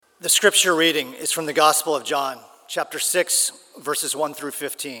The scripture reading is from the Gospel of John, chapter 6, verses 1 through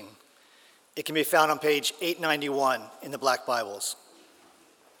 15. It can be found on page 891 in the Black Bibles.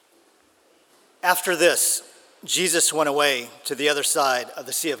 After this, Jesus went away to the other side of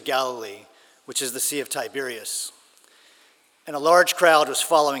the Sea of Galilee, which is the Sea of Tiberias. And a large crowd was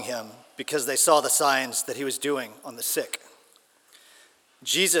following him because they saw the signs that he was doing on the sick.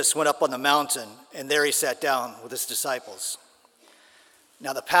 Jesus went up on the mountain, and there he sat down with his disciples.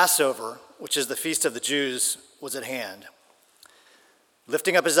 Now the Passover, which is the feast of the Jews, was at hand.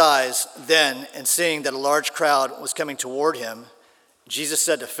 Lifting up his eyes then, and seeing that a large crowd was coming toward him, Jesus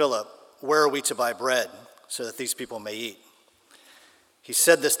said to Philip, "Where are we to buy bread so that these people may eat?" He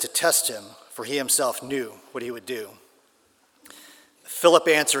said this to test him, for he himself knew what he would do. Philip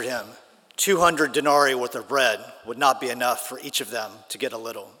answered him, 200 denarii worth of bread would not be enough for each of them to get a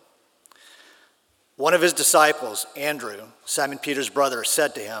little. One of his disciples, Andrew, Simon Peter's brother,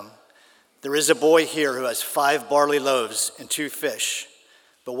 said to him, "There is a boy here who has 5 barley loaves and 2 fish,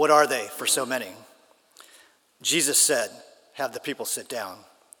 but what are they for so many?" Jesus said, "Have the people sit down."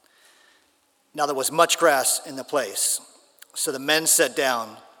 Now there was much grass in the place, so the men sat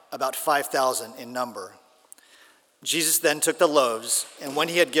down, about 5,000 in number. Jesus then took the loaves, and when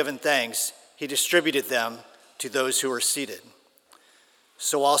he had given thanks, he distributed them to those who were seated.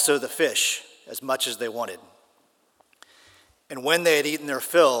 So also the fish, as much as they wanted. And when they had eaten their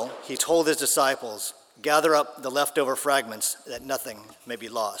fill, he told his disciples, "Gather up the leftover fragments, that nothing may be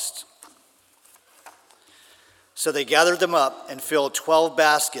lost." So they gathered them up and filled 12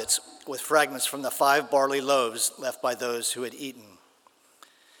 baskets with fragments from the 5 barley loaves left by those who had eaten.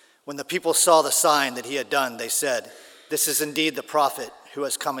 When the people saw the sign that he had done, they said, "This is indeed the prophet who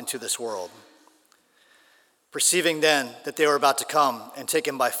has come into this world." Perceiving then that they were about to come and take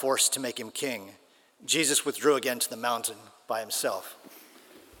him by force to make him king, Jesus withdrew again to the mountain by himself.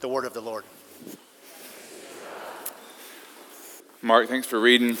 The word of the Lord. Mark, thanks for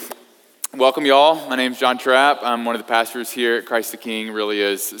reading. Welcome, y'all. My name's John Trapp. I'm one of the pastors here at Christ the King. It really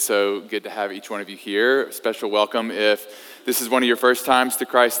is so good to have each one of you here. A special welcome if this is one of your first times to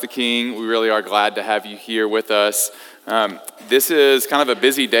Christ the King. We really are glad to have you here with us. This is kind of a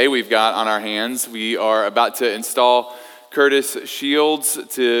busy day we've got on our hands. We are about to install Curtis Shields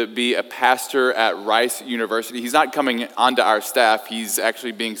to be a pastor at Rice University. He's not coming onto our staff. He's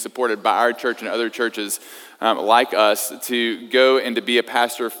actually being supported by our church and other churches like us to go and to be a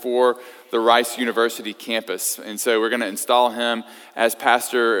pastor for the Rice University campus. And so we're going to install him as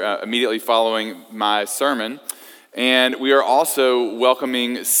pastor immediately following my sermon. And we are also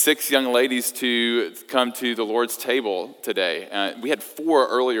welcoming 6 young ladies to come to the Lord's table today. We had 4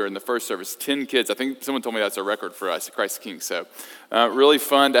 earlier in the first service, 10 kids. I think someone told me that's a record for us at Christ the King. So really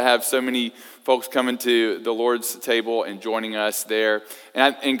fun to have so many folks coming to the Lord's table and joining us there.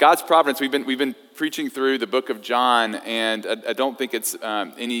 And in God's providence, we've been preaching through the book of John, and I don't think it's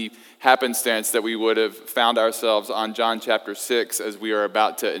any happenstance that we would have found ourselves on John chapter 6 as we are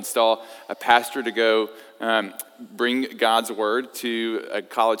about to install a pastor to go bring God's word to a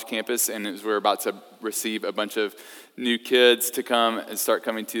college campus, and as we're about to receive a bunch of new kids to come and start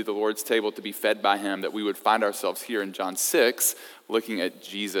coming to the Lord's table to be fed by him, that we would find ourselves here in John 6 looking at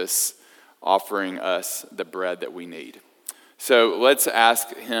Jesus offering us the bread that we need. So let's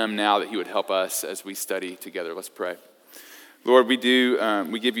ask him now that he would help us as we study together. Let's pray. Lord, we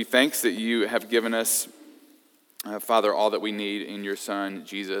give you thanks that you have given us, Father, all that we need in your Son,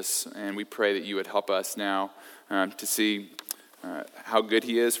 Jesus, and we pray that you would help us now to see how good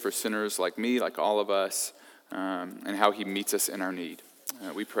he is for sinners like me, like all of us, and how he meets us in our need.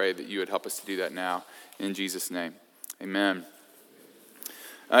 We pray that you would help us to do that now, in Jesus' name. Amen.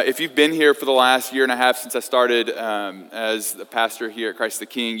 If you've been here for the last year and a half since I started as the pastor here at Christ the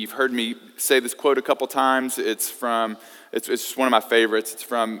King, you've heard me say this quote a couple times. It's one of my favorites. It's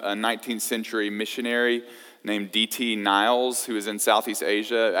from a 19th century missionary named D.T. Niles, who is in Southeast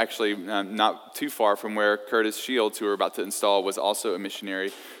Asia, actually not too far from where Curtis Shields, who we're about to install, was also a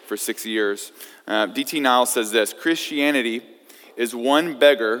missionary for 6 years. D.T. Niles says this: "Christianity is one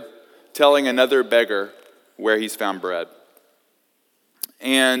beggar telling another beggar where he's found bread."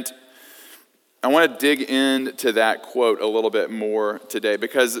 And I want to dig into that quote a little bit more today,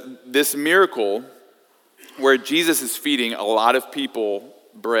 because this miracle where Jesus is feeding a lot of people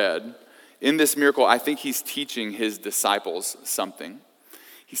bread, in this miracle, I think he's teaching his disciples something.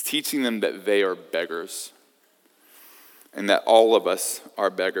 He's teaching them that they are beggars and that all of us are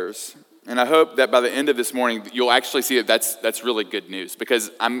beggars. And I hope that by the end of this morning, you'll actually see that that's really good news,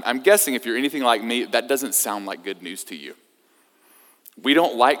 because I'm guessing if you're anything like me, that doesn't sound like good news to you. We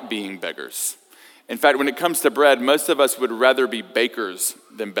don't like being beggars. In fact, when it comes to bread, most of us would rather be bakers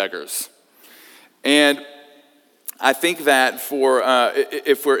than beggars. And I think that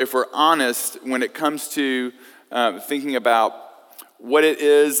if we're honest, when it comes to thinking about what it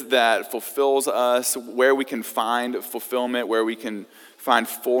is that fulfills us, where we can find fulfillment, where we can find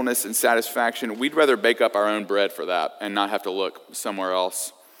fullness and satisfaction, we'd rather bake up our own bread for that and not have to look somewhere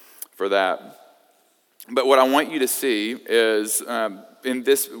else for that. But what I want you to see is,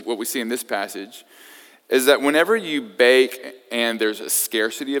 what we see in this passage, is that whenever you bake and there's a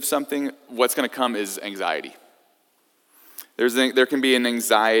scarcity of something, what's going to come is anxiety. There can be an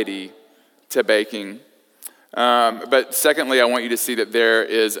anxiety to baking. But secondly, I want you to see that there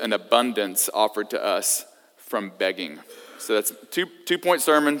is an abundance offered to us from begging. So that's two-point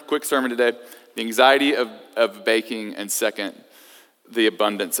sermon, quick sermon today. The anxiety of baking, and second, the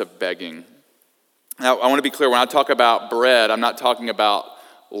abundance of begging. Now, I want to be clear, when I talk about bread, I'm not talking about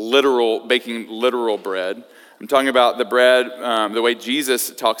baking literal bread. I'm talking about the bread, the way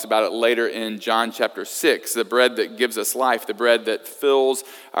Jesus talks about it later in John chapter 6, the bread that gives us life, the bread that fills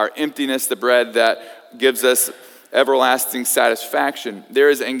our emptiness, the bread that gives us everlasting satisfaction. There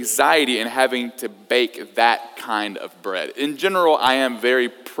is anxiety in having to bake that kind of bread. In general, I am very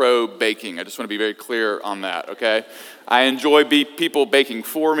pro-baking. I just want to be very clear on that, okay? I enjoy people baking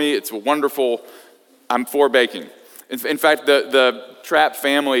for me. It's wonderful. I'm for baking. In fact, the Trapp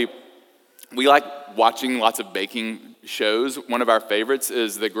family, we like watching lots of baking shows. One of our favorites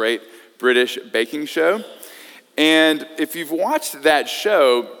is the Great British Baking Show. And if you've watched that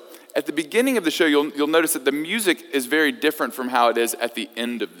show, at the beginning of the show, you'll notice that the music is very different from how it is at the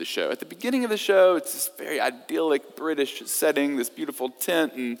end of the show. At the beginning of the show, it's this very idyllic British setting, this beautiful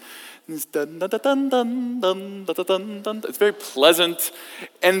tent, and it's it's very pleasant.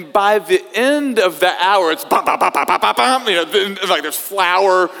 And by the end of the hour, it's bum, bum, bum, bum, bum, bum, like there's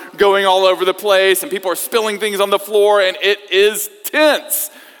flour going all over the place, and people are spilling things on the floor, and it is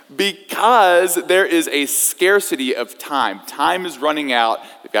tense. Because there is a scarcity of time. Time is running out.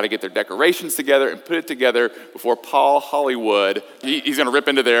 They've got to get their decorations together and put it together before Paul Hollywood, he's going to rip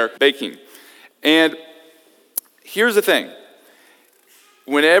into their baking. And here's the thing.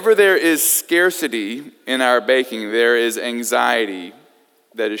 Whenever there is scarcity in our baking, there is anxiety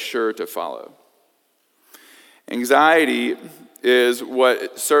that is sure to follow. Anxiety is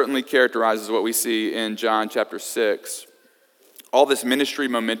what certainly characterizes what we see in John chapter 6. All this ministry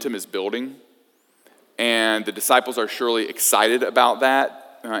momentum is building, and the disciples are surely excited about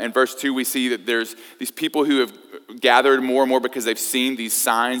that. In verse 2, we see that there's these people who have gathered more and more because they've seen these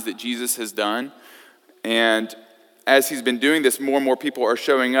signs that Jesus has done. And as he's been doing this, more and more people are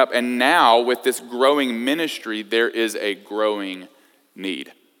showing up. And now, with this growing ministry, there is a growing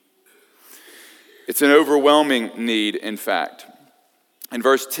need. It's an overwhelming need, in fact. In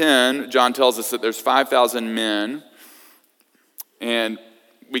verse 10, John tells us that there's 5,000 men. And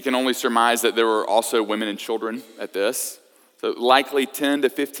we can only surmise that there were also women and children at this. So likely 10 to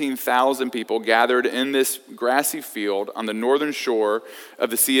 15,000 people gathered in this grassy field on the northern shore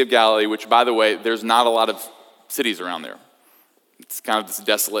of the Sea of Galilee, which, by the way, there's not a lot of cities around there. It's kind of this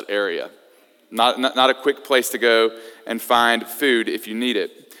desolate area. Not a quick place to go and find food if you need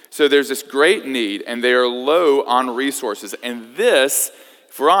it. So there's this great need, and they are low on resources. And this,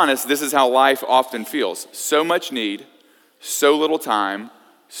 if we're honest, this is how life often feels. So much need, so little time,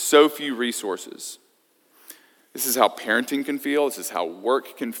 so few resources. This is how parenting can feel. This is how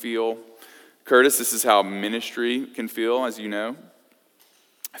work can feel. Curtis, this is how ministry can feel, as you know.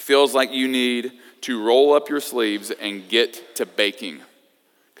 It feels like you need to roll up your sleeves and get to baking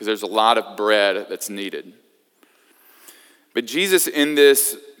because there's a lot of bread that's needed. But Jesus, in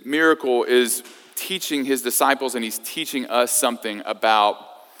this miracle, is teaching his disciples, and he's teaching us something about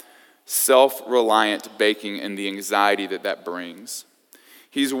self-reliant baking and the anxiety that brings.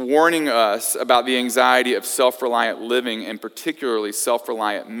 He's warning us about the anxiety of self-reliant living, and particularly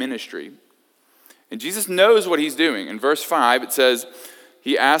self-reliant ministry. And Jesus knows what he's doing. In verse 5, it says,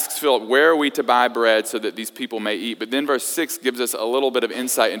 he asks Philip, where are we to buy bread so that these people may eat? But then verse 6 gives us a little bit of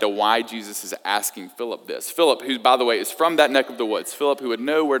insight into why Jesus is asking Philip this. Philip, who, by the way, is from that neck of the woods. Philip, who would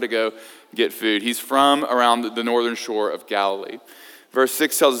know where to go get food. He's from around the northern shore of Galilee. Verse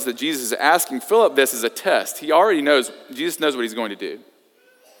 6 tells us that Jesus is asking Philip this as a test. He already knows, Jesus knows what he's going to do.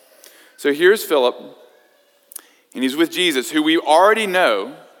 So here's Philip, and he's with Jesus, who we already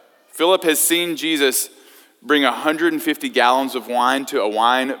know. Philip has seen Jesus bring 150 gallons of wine to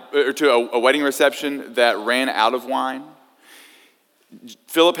a wedding reception that ran out of wine.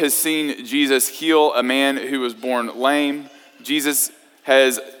 Philip has seen Jesus heal a man who was born lame. Jesus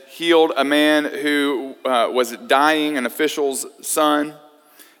has healed a man who was dying, an official's son.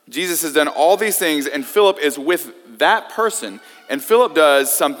 Jesus has done all these things, and Philip is with that person. And Philip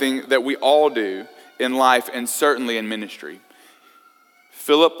does something that we all do in life and certainly in ministry.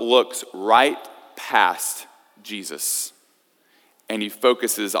 Philip looks right past Jesus, and he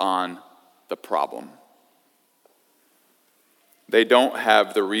focuses on the problem. They don't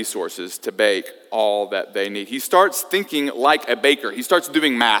have the resources to bake all that they need. He starts thinking like a baker. He starts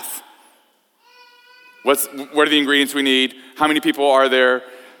doing math. What are the ingredients we need? How many people are there?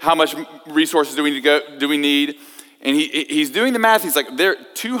 How much resources do we need? And he's doing the math. He's like, there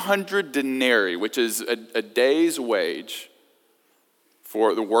 200 denarii, which is a day's wage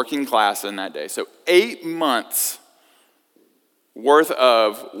for the working class in that day. So 8 months worth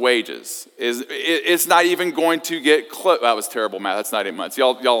of wages it's not even going to get close. That was terrible math. That's not 8 months.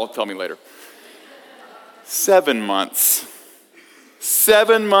 Y'all will tell me later. 7 months.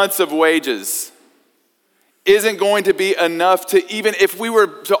 7 months of wages isn't going to be enough to, even if we were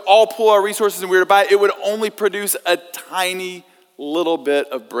to all pull our resources and we were to buy it, it would only produce a tiny little bit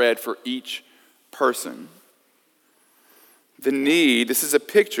of bread for each person. The need, this is a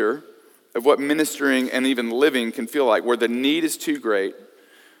picture of what ministering and even living can feel like, where the need is too great,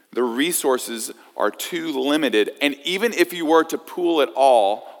 the resources are too limited, and even if you were to pool it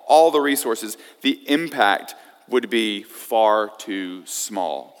all the resources, the impact would be far too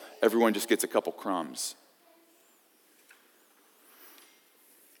small. Everyone just gets a couple crumbs.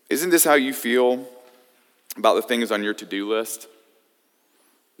 Isn't this how you feel about the things on your to-do list?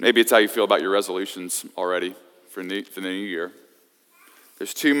 Maybe it's how you feel about your resolutions already for the new year.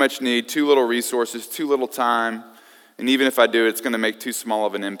 There's too much need, too little resources, too little time, and even if I do, it's going to make too small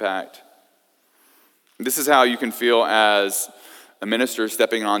of an impact. This is how you can feel as a minister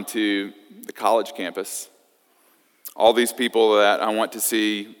stepping onto the college campus. All these people that I want to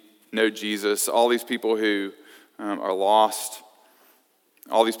see know Jesus, all these people who are lost,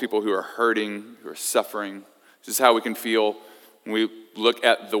 all these people who are hurting, who are suffering. This is how we can feel when we look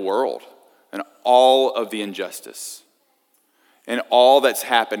at the world and all of the injustice and all that's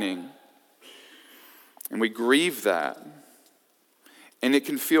happening. And we grieve that. And it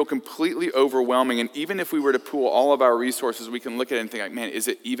can feel completely overwhelming. And even if we were to pool all of our resources, we can look at it and think, like, man, is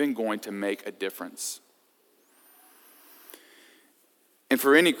it even going to make a difference? And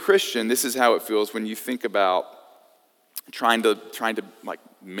for any Christian, this is how it feels when you think about trying to like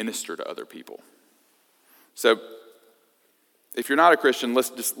minister to other people. So if you're not a Christian, let's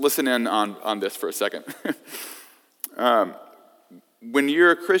just listen in on this for a second. When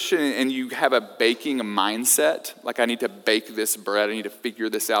you're a Christian and you have a baking mindset, like I need to bake this bread, I need to figure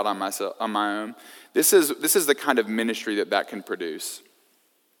this out on my own, this is the kind of ministry that can produce.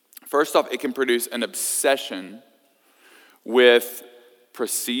 First off, it can produce an obsession with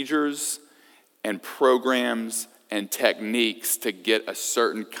procedures and programs and techniques to get a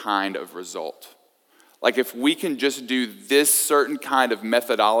certain kind of result. Like if we can just do this certain kind of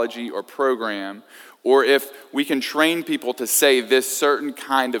methodology or program, or if we can train people to say this certain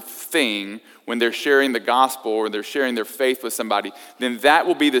kind of thing when they're sharing the gospel or they're sharing their faith with somebody, then that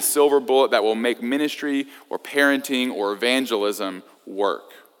will be the silver bullet that will make ministry or parenting or evangelism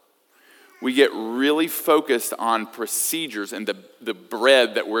work. We get really focused on procedures and the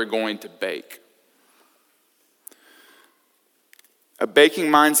bread that we're going to bake. A baking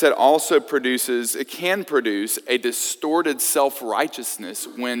mindset also can produce a distorted self-righteousness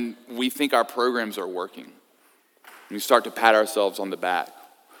when we think our programs are working. We start to pat ourselves on the back.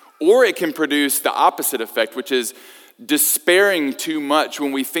 Or it can produce the opposite effect, which is despairing too much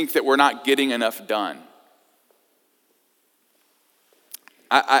when we think that we're not getting enough done.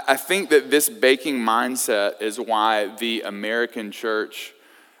 I think that this baking mindset is why the American church,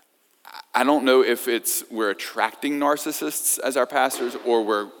 I don't know if we're attracting narcissists as our pastors or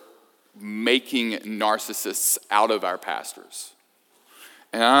we're making narcissists out of our pastors.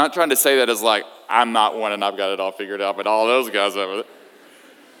 And I'm not trying to say that as like, I'm not one and I've got it all figured out, but all those guys have it.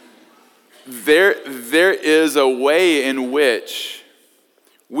 There is a way in which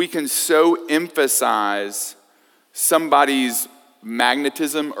we can so emphasize somebody's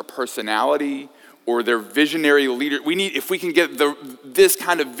magnetism or personality or their visionary leader. If we can get this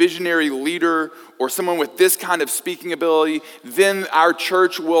kind of visionary leader or someone with this kind of speaking ability, then our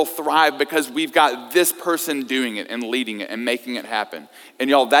church will thrive because we've got this person doing it and leading it and making it happen. And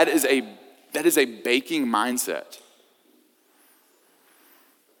y'all, that is a baking mindset.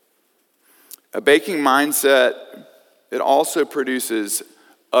 A baking mindset, it also produces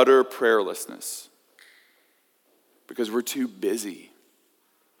utter prayerlessness because we're too busy.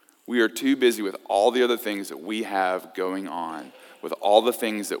 We are too busy with all the other things that we have going on, with all the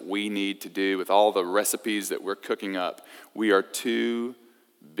things that we need to do, with all the recipes that we're cooking up. We are too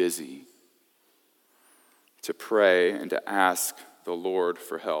busy to pray and to ask the Lord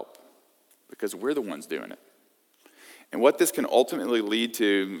for help, because we're the ones doing it. And what this can ultimately lead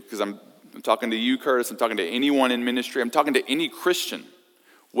to, because I'm talking to you, Curtis, I'm talking to anyone in ministry, I'm talking to any Christian,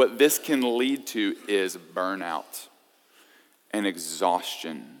 what this can lead to is burnout and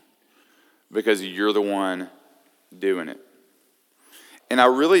exhaustion, because you're the one doing it. And I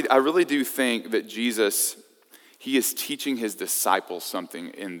really do think that Jesus, he is teaching his disciples something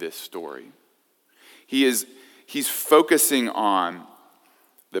in this story. He's focusing on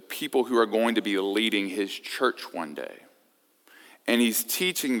the people who are going to be leading his church one day. And he's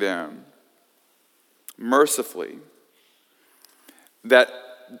teaching them mercifully that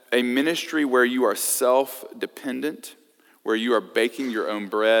a ministry where you are self-dependent, where you are baking your own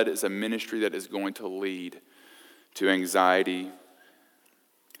bread, is a ministry that is going to lead to anxiety,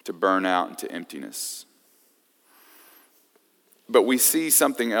 to burnout, and to emptiness. But we see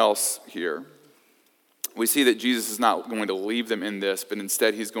something else here. We see that Jesus is not going to leave them in this, but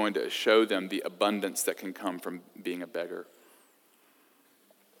instead he's going to show them the abundance that can come from being a beggar.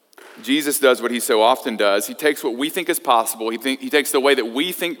 Jesus does what he so often does. He takes what we think is possible. He takes the way that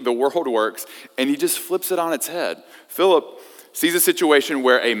we think the world works, and he just flips it on its head. Philip sees a situation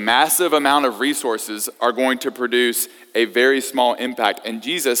where a massive amount of resources are going to produce a very small impact, and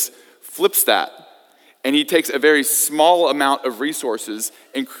Jesus flips that. And he takes a very small amount of resources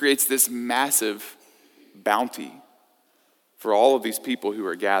and creates this massive bounty for all of these people who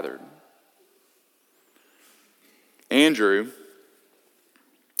are gathered. Andrew,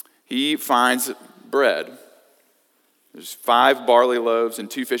 he finds bread. There's 5 barley loaves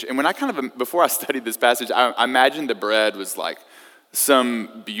and 2 fish. And when before I studied this passage, I imagined the bread was like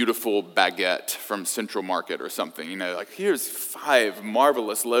some beautiful baguette from Central Market or something. Like here's 5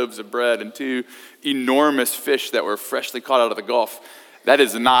 marvelous loaves of bread and 2 enormous fish that were freshly caught out of the Gulf. That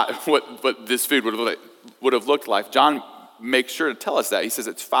is not what this food would have looked like. John makes sure to tell us that. He says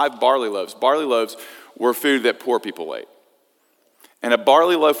it's 5 barley loaves. Barley loaves were food that poor people ate. And a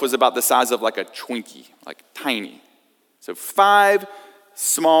barley loaf was about the size of like a Twinkie, like tiny. So 5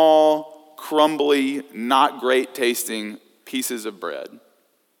 small, crumbly, not great tasting pieces of bread.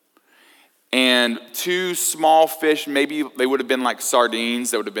 And 2 small fish, maybe they would have been like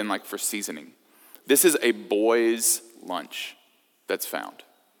sardines, that would have been like for seasoning. This is a boy's lunch that's found.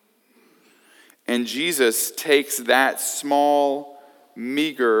 And Jesus takes that small,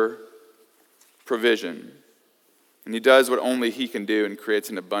 meager provision, and he does what only he can do and creates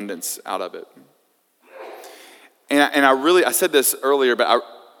an abundance out of it. And I said this earlier, but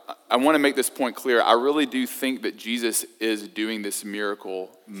I want to make this point clear. I really do think that Jesus is doing this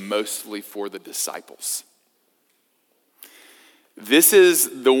miracle mostly for the disciples. This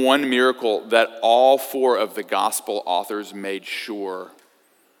is the one miracle that all 4 of the gospel authors made sure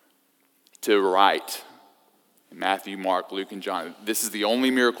to write. Matthew, Mark, Luke, and John. This is the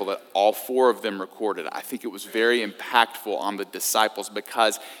only miracle that all 4 of them recorded. I think it was very impactful on the disciples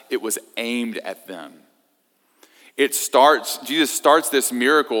because it was aimed at them. Jesus starts this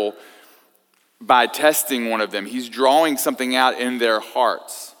miracle by testing one of them. He's drawing something out in their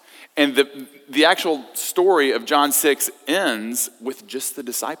hearts. And the actual story of John 6 ends with just the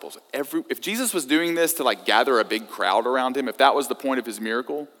disciples. If Jesus was doing this to gather a big crowd around him, if that was the point of his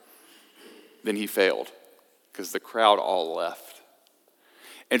miracle, then he failed because the crowd all left.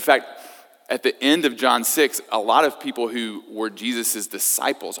 In fact, at the end of John 6, a lot of people who were Jesus'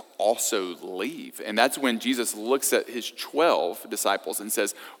 disciples also leave. And that's when Jesus looks at his 12 disciples and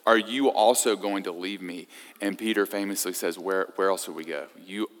says, "Are you also going to leave me?" And Peter famously says, where else would we go?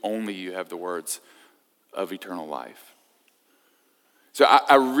 You have the words of eternal life. So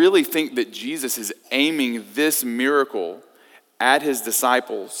I really think that Jesus is aiming this miracle at his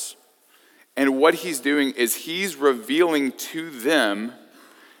disciples. And what he's doing is he's revealing to them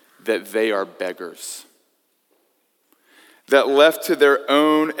that they are beggars. That left to their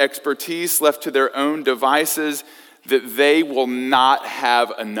own expertise, left to their own devices, that they will not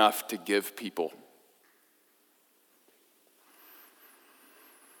have enough to give people.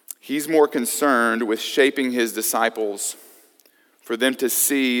 He's more concerned with shaping his disciples for them to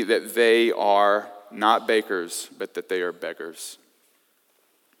see that they are not bakers, but that they are beggars.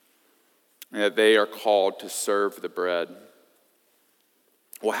 And that they are called to serve the bread.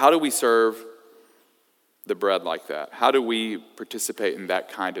 Well, how do we serve the bread like that? How do we participate in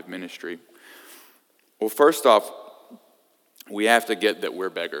that kind of ministry? Well, first off, we have to get that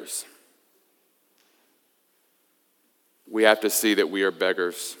we're beggars. We have to see that we are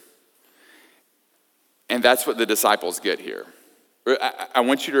beggars. And that's what the disciples get here. I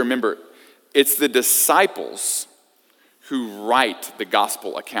want you to remember, it's the disciples who write the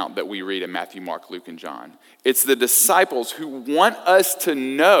gospel account that we read in Matthew, Mark, Luke, and John. It's the disciples who want us to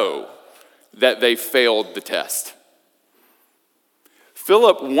know that they failed the test.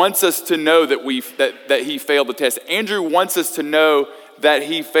 Philip wants us to know that he failed the test. Andrew wants us to know that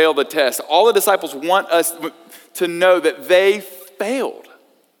he failed the test. All the disciples want us to know that they failed.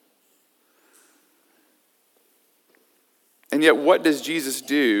 And yet, what does Jesus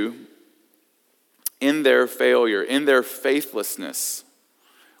do in their failure, in their faithlessness?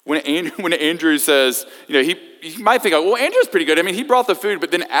 When Andrew says, he might think, well, Andrew's pretty good. I mean, he brought the food,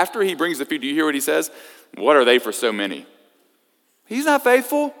 but then after he brings the food, do you hear what he says? What are they for so many? He's not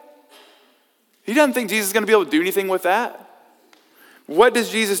faithful. He doesn't think Jesus is going to be able to do anything with that. What does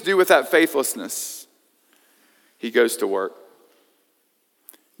Jesus do with that faithlessness? He goes to work.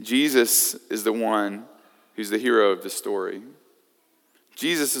 Jesus is the one who's the hero of the story.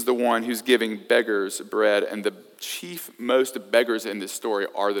 Jesus is the one who's giving beggars bread, and the chief most beggars in this story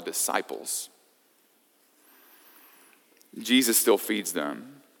are the disciples. Jesus still feeds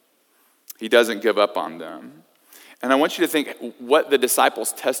them. He doesn't give up on them. And I want you to think what the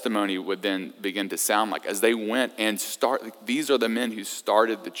disciples' testimony would then begin to sound like as they went and these are the men who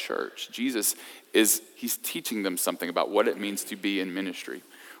started the church. Jesus he's teaching them something about what it means to be in ministry.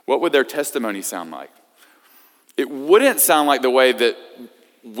 What would their testimony sound like? It wouldn't sound like the way that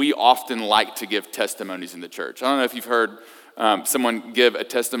we often like to give testimonies in the church. I don't know if you've heard someone give a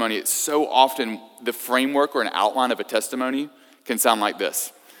testimony. It's so often the framework or an outline of a testimony can sound like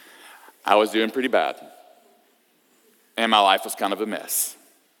this. I was doing pretty bad, and my life was kind of a mess.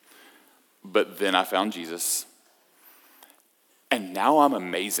 But then I found Jesus, and now I'm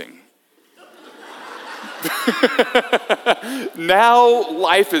amazing. Now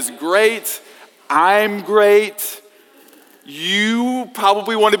life is great. I'm great. You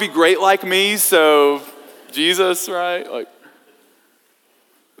probably want to be great like me, so Jesus, right?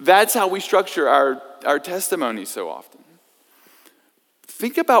 That's how we structure our testimony so often.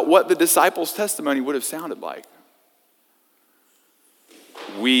 Think about what the disciples' testimony would have sounded like.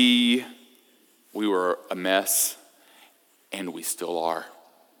 We were a mess, and we still are.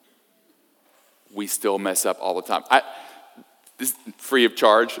 We still mess up all the time. This is free of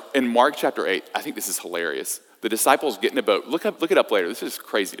charge. In Mark chapter 8, I think this is hilarious. The disciples get in a boat. Look it up later. This is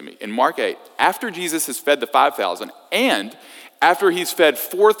crazy to me. In Mark 8, after Jesus has fed the 5,000 and after he's fed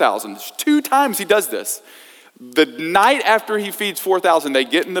 4,000, 2 times he does this. The night after he feeds 4,000, they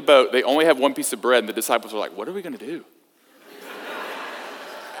get in the boat. They only have one piece of bread, and the disciples are like, what are we going to do?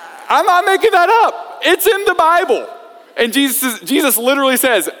 I'm not making that up. It's in the Bible. And Jesus literally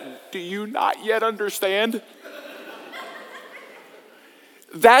says, do you not yet understand?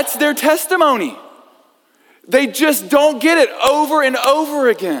 That's their testimony. They just don't get it over and over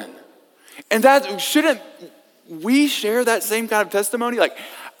again. And that shouldn't we share that same kind of testimony? Like,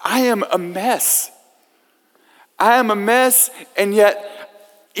 I am a mess. I am a mess, and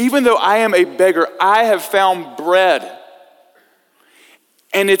yet, even though I am a beggar, I have found bread.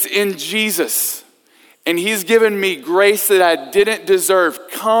 And it's in Jesus. And he's given me grace that I didn't deserve.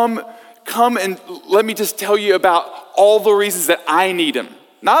 Come and let me just tell you about all the reasons that I need him.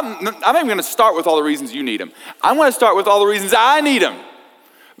 I'm not even going to start with all the reasons you need him. I want to start with all the reasons I need him.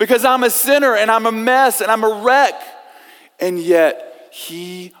 Because I'm a sinner and I'm a mess and I'm a wreck. And yet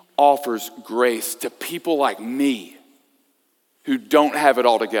he offers grace to people like me who don't have it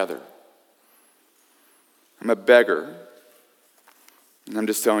all together. I'm a beggar. And I'm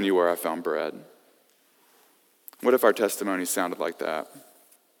just telling you where I found bread. What if our testimony sounded like that?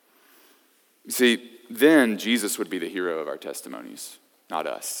 You see, then Jesus would be the hero of our testimonies, not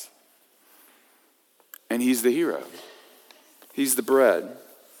us. And he's the hero. He's the bread.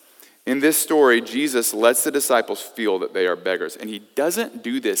 In this story, Jesus lets the disciples feel that they are beggars. And he doesn't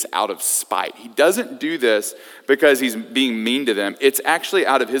do this out of spite. He doesn't do this because he's being mean to them. It's actually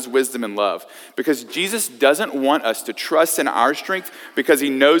out of his wisdom and love. Because Jesus doesn't want us to trust in our strength because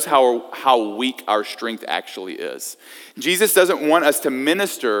he knows how weak our strength actually is. Jesus doesn't want us to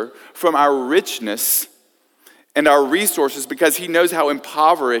minister from our richness and our resources because he knows how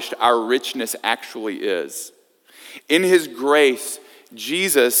impoverished our richness actually is. In his grace,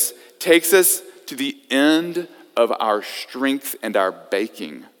 Jesus takes us to the end of our strength and our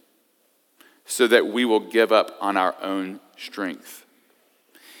baking so that we will give up on our own strength.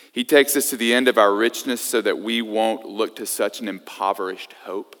 He takes us to the end of our richness so that we won't look to such an impoverished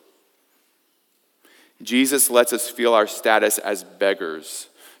hope. Jesus lets us feel our status as beggars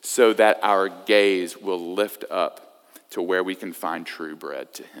so that our gaze will lift up to where we can find true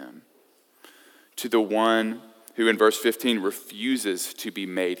bread, to him. To the one who in verse 15 refuses to be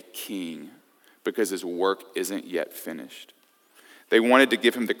made king because his work isn't yet finished. They wanted to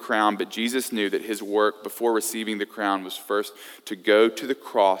give him the crown, but Jesus knew that his work before receiving the crown was first to go to the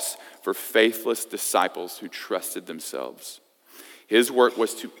cross for faithless disciples who trusted themselves. His work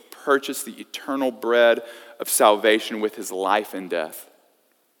was to purchase the eternal bread of salvation with his life and death.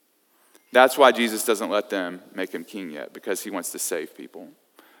 That's why Jesus doesn't let them make him king yet, because he wants to save people,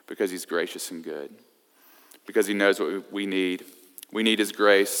 because he's gracious and good, because he knows what we need. We need his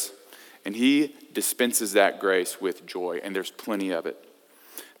grace. And he dispenses that grace with joy, and there's plenty of it.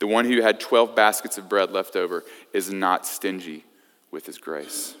 The one who had 12 baskets of bread left over is not stingy with his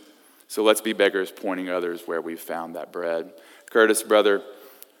grace. So let's be beggars, pointing others where we've found that bread. Curtis, brother,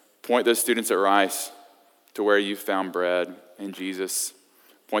 point those students at Rice to where you found bread in Jesus.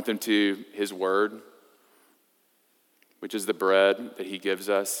 Point them to his word, which is the bread that he gives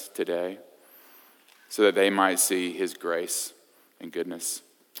us today, so that they might see his grace and goodness.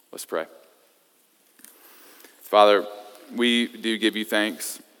 Let's pray. Father, we do give you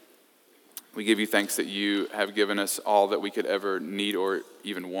thanks. We give you thanks that you have given us all that we could ever need or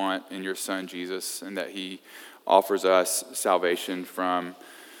even want in your Son, Jesus, and that he offers us salvation from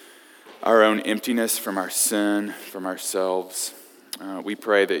our own emptiness, from our sin, from ourselves. We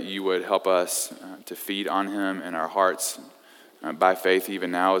pray that you would help us to feed on him in our hearts by faith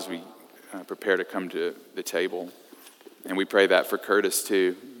even now as we prepare to come to the table. And we pray that for Curtis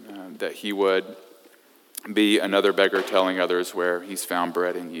too, that he would be another beggar telling others where he's found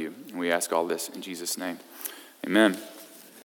bread in you. And we ask all this in Jesus' name. Amen.